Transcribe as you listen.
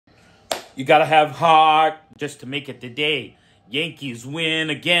You got to have heart just to make it today. Yankees win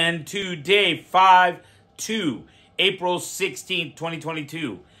again today, 5-2, April 16th,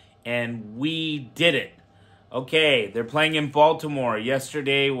 2022. And we did it. Okay, they're playing in Baltimore.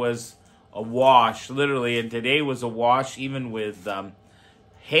 Yesterday was a wash, literally, and today was a wash, even with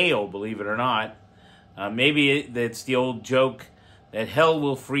hail, believe it or not. Maybe it's the old joke that hell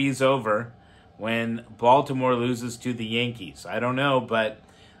will freeze over when Baltimore loses to the Yankees. I don't know, but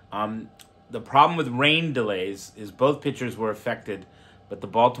the problem with rain delays is both pitchers were affected, but the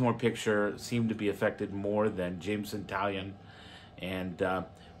Baltimore pitcher seemed to be affected more than Jameson Taillon. And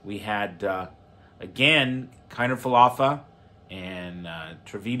we had, again, Kiner Falefa and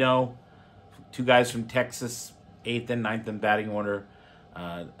Trevino, two guys from Texas, 8th and 9th in batting order,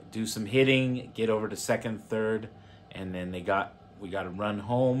 do some hitting, get over to second, third, and then we got a run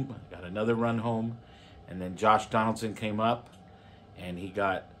home, got another run home, and then Josh Donaldson came up, and he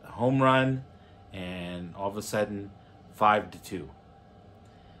got a home run, and all of a sudden, 5-2.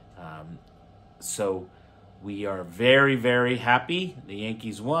 So we are very, very happy. The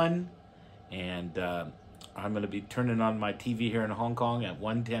Yankees won, and I'm going to be turning on my TV here in Hong Kong at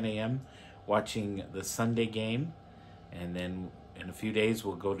 1:10 a.m., watching the Sunday game, and then in a few days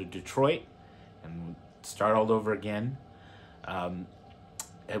we'll go to Detroit and start all over again.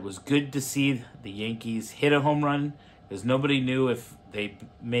 It was good to see the Yankees hit a home run, because nobody knew if they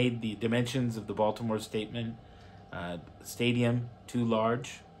made the dimensions of the Baltimore Stadium too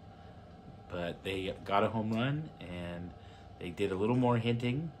large. But they got a home run, and they did a little more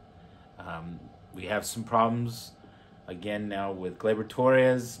hitting. We have some problems again now with Gleyber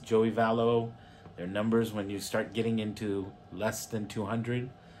Torres, Joey Valo. Their numbers, when you start getting into less than 200,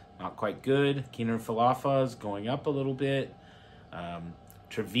 not quite good. Kiner Falefa is going up a little bit.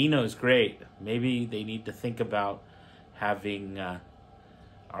 Trevino is great. Maybe they need to think about having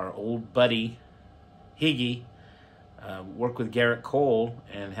our old buddy Higgy work with Garrett Cole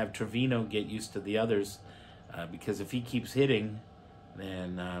and have Trevino get used to the others, because if he keeps hitting,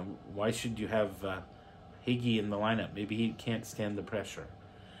 then why should you have Higgy in the lineup? Maybe he can't stand the pressure.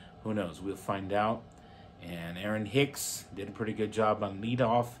 Who knows? We'll find out. And Aaron Hicks did a pretty good job on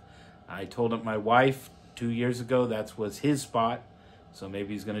leadoff. I told my wife 2 years ago that was his spot, so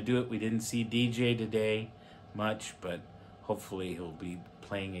maybe he's going to do it. We didn't see DJ today much, but hopefully he'll be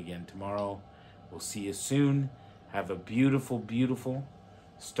playing again tomorrow. We'll see you soon. Have a beautiful, beautiful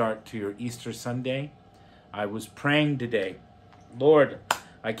start to your Easter Sunday. I was praying today. Lord,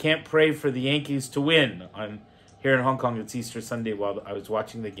 I can't pray for the Yankees to win. Here in Hong Kong, it's Easter Sunday while I was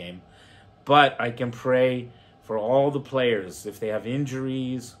watching the game. But I can pray for all the players. If they have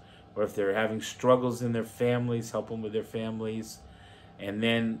injuries or if they're having struggles in their families, help them with their families. And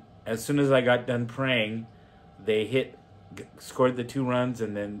then as soon as I got done praying, they scored the 2 runs,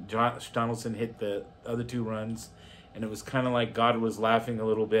 and then Josh Donaldson hit the other 2 runs. And it was kind of like God was laughing a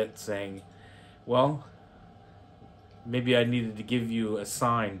little bit, saying, well, maybe I needed to give you a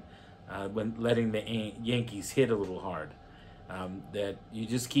sign when letting the Yankees hit a little hard. That you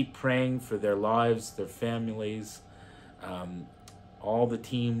just keep praying for their lives, their families, all the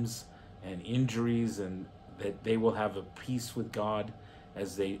teams and injuries, and that they will have a peace with God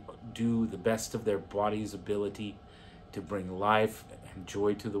as they do the best of their body's ability to bring life and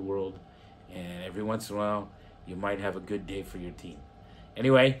joy to the world. And every once in a while, you might have a good day for your team.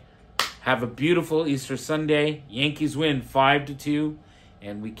 Anyway, have a beautiful Easter Sunday. Yankees win 5-2,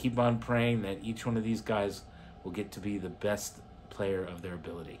 and we keep on praying that each one of these guys will get to be the best player of their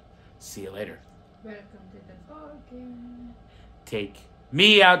ability. See you later. Welcome to the ball game. Take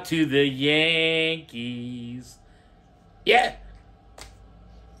me out to the Yankees. Yeah.